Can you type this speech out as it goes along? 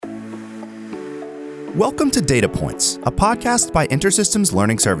Welcome to Data Points, a podcast by InterSystems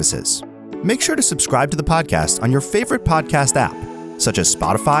Learning Services. Make sure to subscribe to the podcast on your favorite podcast app, such as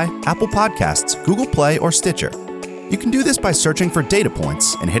Spotify, Apple Podcasts, Google Play, or Stitcher. You can do this by searching for Data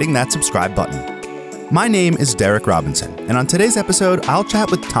Points and hitting that subscribe button. My name is Derek Robinson, and on today's episode, I'll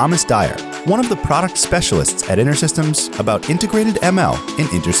chat with Thomas Dyer, one of the product specialists at InterSystems, about integrated ML in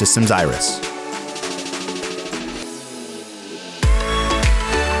InterSystems Iris.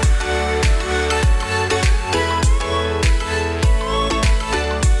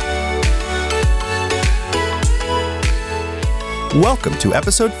 Welcome to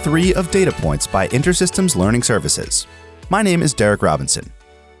episode 3 of Data Points by InterSystems Learning Services. My name is Derek Robinson.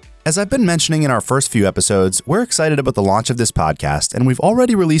 As I've been mentioning in our first few episodes, we're excited about the launch of this podcast, and we've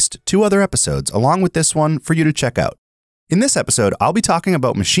already released 2 other episodes along with this one for you to check out. In this episode, I'll be talking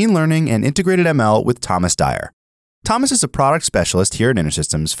about machine learning and integrated ML with Thomas Dyer. Thomas is a product specialist here at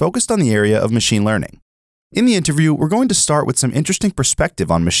InterSystems focused on the area of machine learning. In the interview, we're going to start with some interesting perspective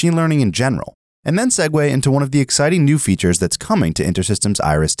on machine learning in general, and then segue into one of the exciting new features that's coming to InterSystems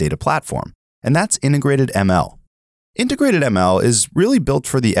Iris data platform, and that's integrated ML. Integrated ML is really built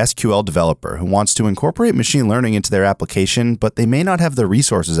for the SQL developer who wants to incorporate machine learning into their application, but they may not have the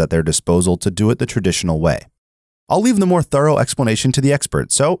resources at their disposal to do it the traditional way. I'll leave the more thorough explanation to the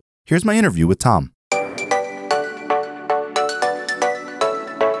expert, so here's my interview with Tom.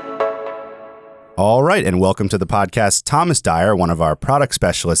 All right, and welcome to the podcast, Thomas Dyer, one of our product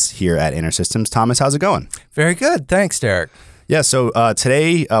specialists here at InterSystems. Thomas, how's it going? Very good. Thanks, Derek. Yeah, so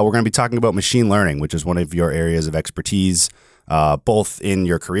today we're going to be talking about machine learning, which is one of your areas of expertise, both in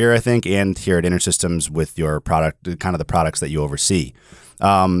your career, I think, and here at InterSystems with your product, kind of the products that you oversee.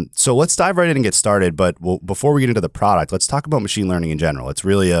 So let's dive right in and get started. But before we get into the product, let's talk about machine learning in general. It's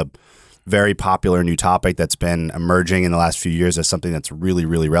really a very popular new topic that's been emerging in the last few years as something that's really,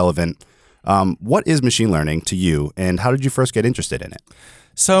 really relevant. What is machine learning to you, and how did you first get interested in it?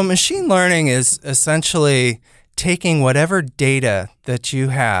 So machine learning is essentially taking whatever data that you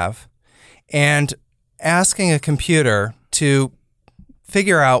have and asking a computer to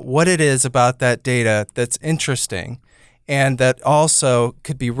figure out what it is about that data that's interesting and that also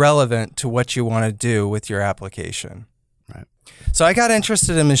could be relevant to what you want to do with your application. Right. So I got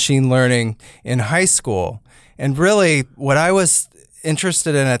interested in machine learning in high school, and really what I was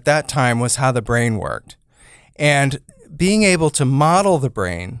interested in at that time was how the brain worked. And being able to model the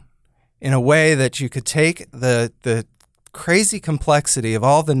brain in a way that you could take the crazy complexity of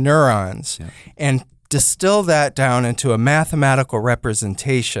all the neurons and distill that down into a mathematical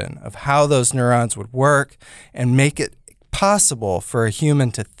representation of how those neurons would work and make it possible for a human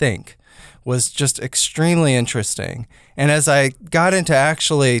to think was just extremely interesting. And as I got into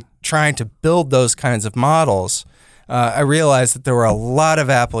actually trying to build those kinds of models, I realized that there were a lot of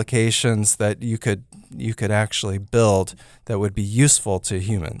applications that you could actually build that would be useful to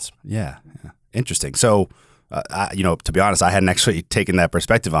humans. Yeah. Interesting. So, to be honest, I hadn't actually taken that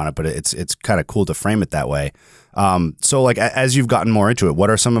perspective on it, but it's kind of cool to frame it that way. So, like, as you've gotten more into it, what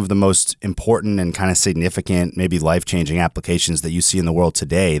are some of the most important and kind of significant, maybe life-changing applications that you see in the world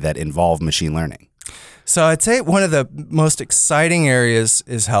today that involve machine learning? So I'd say one of the most exciting areas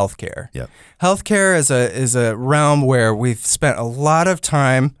is healthcare. Yep. Healthcare is a realm where we've spent a lot of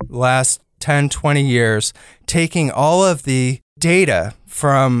time, last 10, 20 years, taking all of the data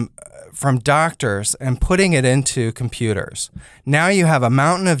from doctors and putting it into computers. Now you have a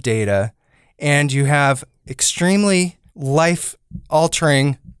mountain of data and you have extremely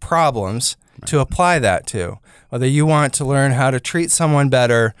life-altering problems to apply that to. Whether you want to learn how to treat someone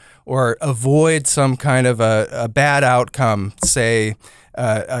better or avoid some kind of a bad outcome, say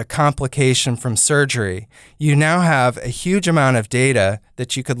a complication from surgery, you now have a huge amount of data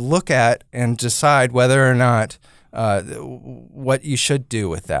that you could look at and decide whether or not what you should do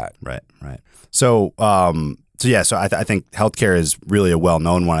with that. Right. So I think healthcare is really a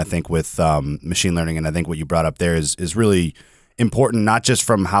well-known one, I think, with machine learning. And I think what you brought up there is really important, not just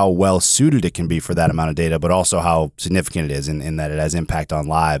from how well suited it can be for that amount of data, but also how significant it is in that it has impact on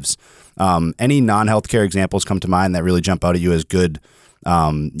lives. Any non-healthcare examples come to mind that really jump out at you as good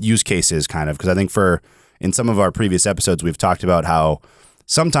use cases, kind of? Because I think in some of our previous episodes, we've talked about how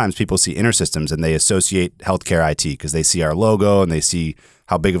sometimes people see InterSystems and they associate healthcare IT because they see our logo and they see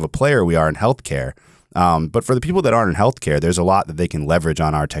how big of a player we are in healthcare. But for the people that aren't in healthcare, there's a lot that they can leverage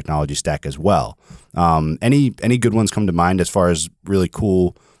on our technology stack as well. Any good ones come to mind as far as really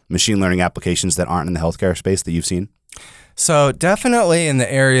cool machine learning applications that aren't in the healthcare space that you've seen? So definitely in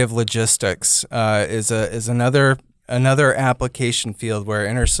the area of logistics is another another application field where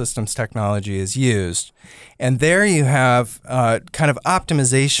InterSystems technology is used. And there you have kind of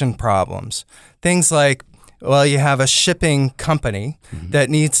optimization problems. Things like, well, you have a shipping company that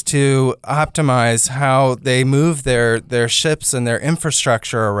needs to optimize how they move their ships and their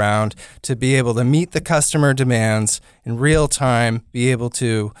infrastructure around to be able to meet the customer demands in real time, be able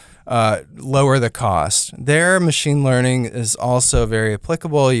to lower the cost. Their machine learning is also very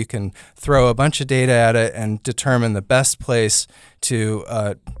applicable. You can throw a bunch of data at it and determine the best place to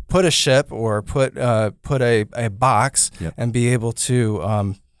put a ship or put a box and be able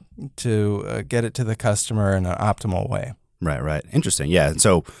to get it to the customer in an optimal way. Right. Interesting. Yeah. And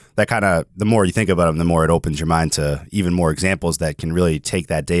so that kind of, the more you think about them, the more it opens your mind to even more examples that can really take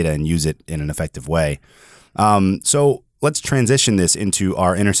that data and use it in an effective way. So let's transition this into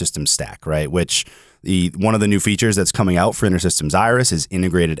our InterSystems stack, right? Which one of the new features that's coming out for InterSystems Iris is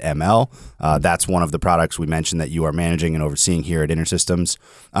integrated ML. That's one of the products we mentioned that you are managing and overseeing here at InterSystems.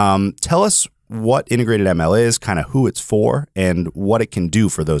 Tell us what integrated ML is, kind of who it's for, and what it can do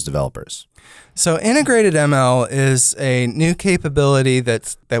for those developers. So integrated ML is a new capability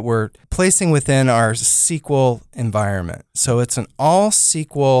that we're placing within our SQL environment. So it's an all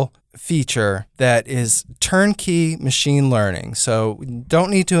SQL feature that is turnkey machine learning. So you don't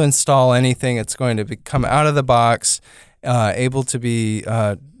need to install anything. It's going to come out of the box, able to be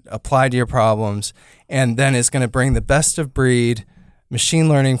applied to your problems, and then it's going to bring the best of breed machine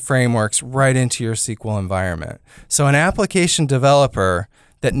learning frameworks right into your SQL environment. So an application developer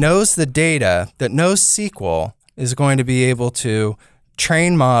that knows the data, that knows SQL, is going to be able to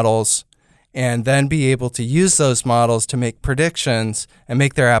train models and then be able to use those models to make predictions and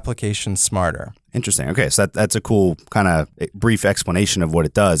make their applications smarter. Interesting. Okay, so that's a cool kind of brief explanation of what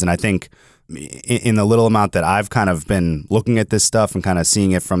it does. And I think in the little amount that I've kind of been looking at this stuff and kind of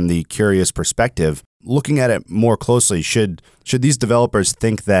seeing it from the curious perspective, looking at it more closely, should these developers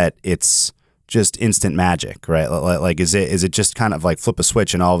think that it's just instant magic, right? Like, is it just kind of like flip a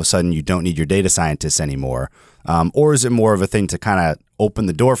switch and all of a sudden you don't need your data scientists anymore? Or is it more of a thing to kind of open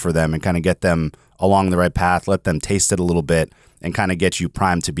the door for them and kind of get them along the right path, let them taste it a little bit, and kind of get you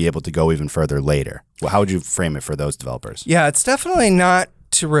primed to be able to go even further later? Well, how would you frame it for those developers? Yeah, it's definitely not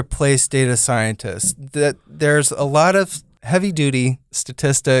to replace data scientists. There's a lot of heavy-duty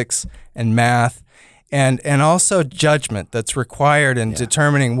statistics and math and also judgment that's required in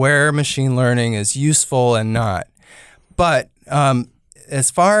determining where machine learning is useful and not. But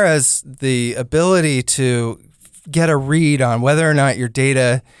as far as the ability to get a read on whether or not your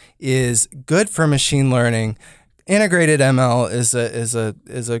data is good for machine learning, integrated ML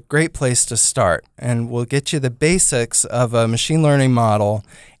is a great place to start, and will get you the basics of a machine learning model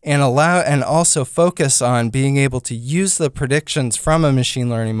and also focus on being able to use the predictions from a machine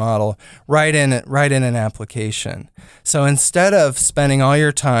learning model right in an application. So instead of spending all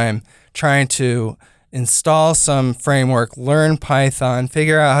your time trying to install some framework, learn Python,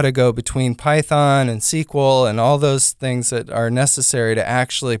 figure out how to go between Python and SQL and all those things that are necessary to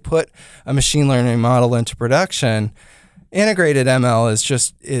actually put a machine learning model into production, integrated ML is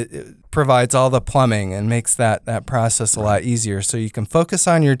just, it provides all the plumbing and makes that process a lot easier. So you can focus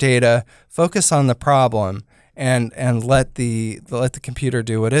on your data, focus on the problem, and let the computer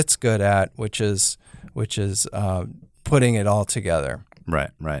do what it's good at, which is putting it all together.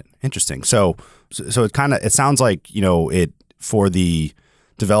 Right. Interesting. So it sounds like, it for the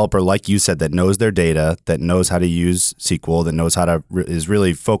developer, like you said, that knows their data, that knows how to use SQL, that knows how to is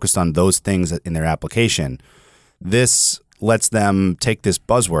really focused on those things in their application. This lets them take this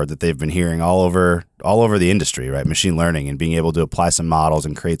buzzword that they've been hearing all over the industry, right? Machine learning, and being able to apply some models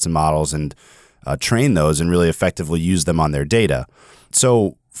and create some models and train those and really effectively use them on their data.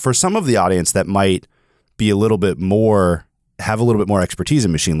 So for some of the audience that might be have a little bit more expertise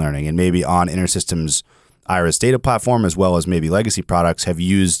in machine learning and maybe on InterSystems Iris data platform, as well as maybe legacy products, have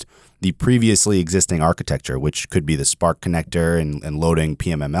used the previously existing architecture, which could be the Spark connector and loading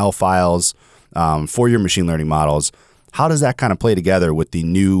PMML files for your machine learning models. How does that kind of play together with the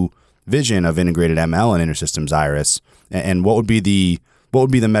new vision of integrated ML and InterSystems Iris? And what would be the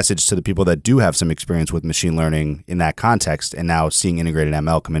message to the people that do have some experience with machine learning in that context and now seeing integrated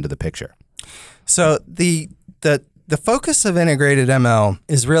ML come into the picture? So the focus of integrated ML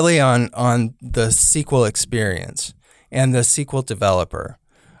is really on the SQL experience and the SQL developer.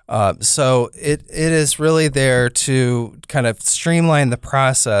 So it is really there to kind of streamline the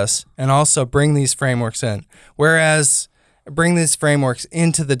process and also bring these frameworks in. Whereas bring these frameworks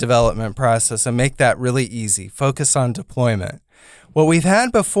into the development process and make that really easy. Focus on deployment. What we've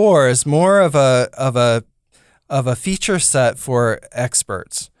had before is more of a feature set for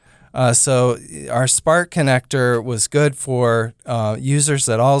experts. So our Spark connector was good for users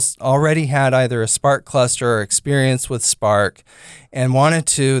that already had either a Spark cluster or experience with Spark, and wanted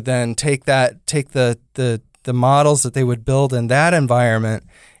to then take the models that they would build in that environment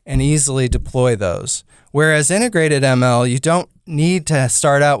and easily deploy those. Whereas integrated ML, you don't need to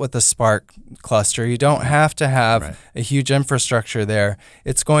start out with a Spark cluster. You don't have to have a huge infrastructure there.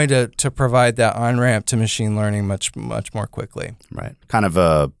 It's going to provide that on-ramp to machine learning much more quickly. Right. Kind of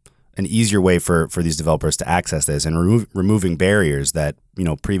an easier way for these developers to access this and removing barriers that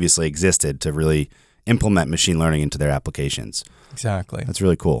previously existed to really implement machine learning into their applications. Exactly. That's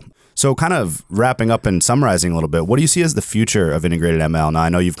really cool. So kind of wrapping up and summarizing a little bit, what do you see as the future of integrated ML? Now, I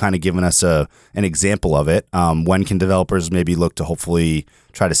know you've kind of given us an example of it. When can developers maybe look to hopefully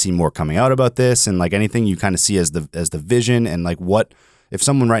try to see more coming out about this, and like anything you kind of see as the vision, and like what if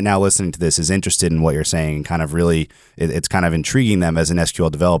someone right now listening to this is interested in what you're saying and kind of really it's kind of intriguing them as an SQL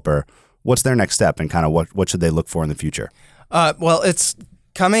developer, what's their next step and kind of what should they look for in the future? Well, it's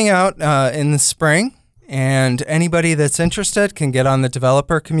coming out in the spring. And anybody that's interested can get on the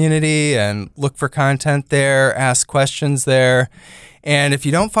developer community and look for content there, ask questions there. And if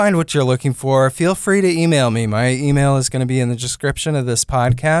you don't find what you're looking for, feel free to email me. My email is going to be in the description of this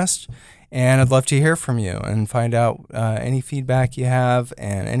podcast. And I'd love to hear from you and find out any feedback you have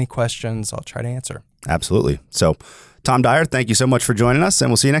and any questions I'll try to answer. Absolutely. So, Tom Dyer, thank you so much for joining us, and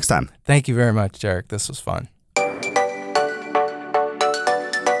we'll see you next time. Thank you very much, Derek. This was fun.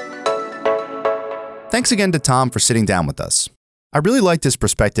 Thanks again to Tom for sitting down with us. I really liked his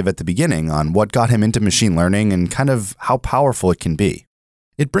perspective at the beginning on what got him into machine learning and kind of how powerful it can be.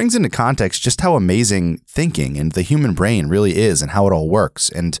 It brings into context just how amazing thinking and the human brain really is and how it all works,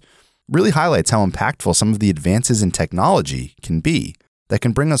 and really highlights how impactful some of the advances in technology can be that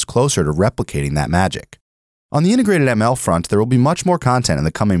can bring us closer to replicating that magic. On the integrated ML front, there will be much more content in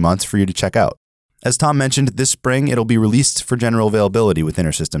the coming months for you to check out. As Tom mentioned, this spring it'll be released for general availability with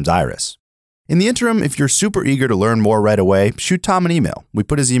InterSystems Iris. In the interim, if you're super eager to learn more right away, shoot Tom an email. We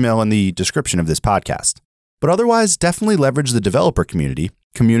put his email in the description of this podcast. But otherwise, definitely leverage the developer community,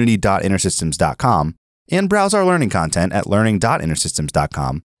 community.intersystems.com, and browse our learning content at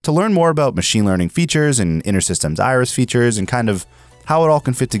learning.intersystems.com to learn more about machine learning features and InterSystems Iris features and kind of how it all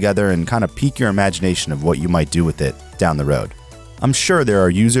can fit together and kind of pique your imagination of what you might do with it down the road. I'm sure there are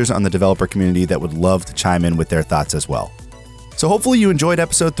users on the developer community that would love to chime in with their thoughts as well. So hopefully you enjoyed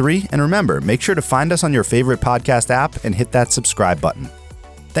episode 3, and remember, make sure to find us on your favorite podcast app and hit that subscribe button.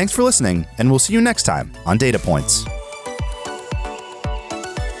 Thanks for listening, and we'll see you next time on Data Points.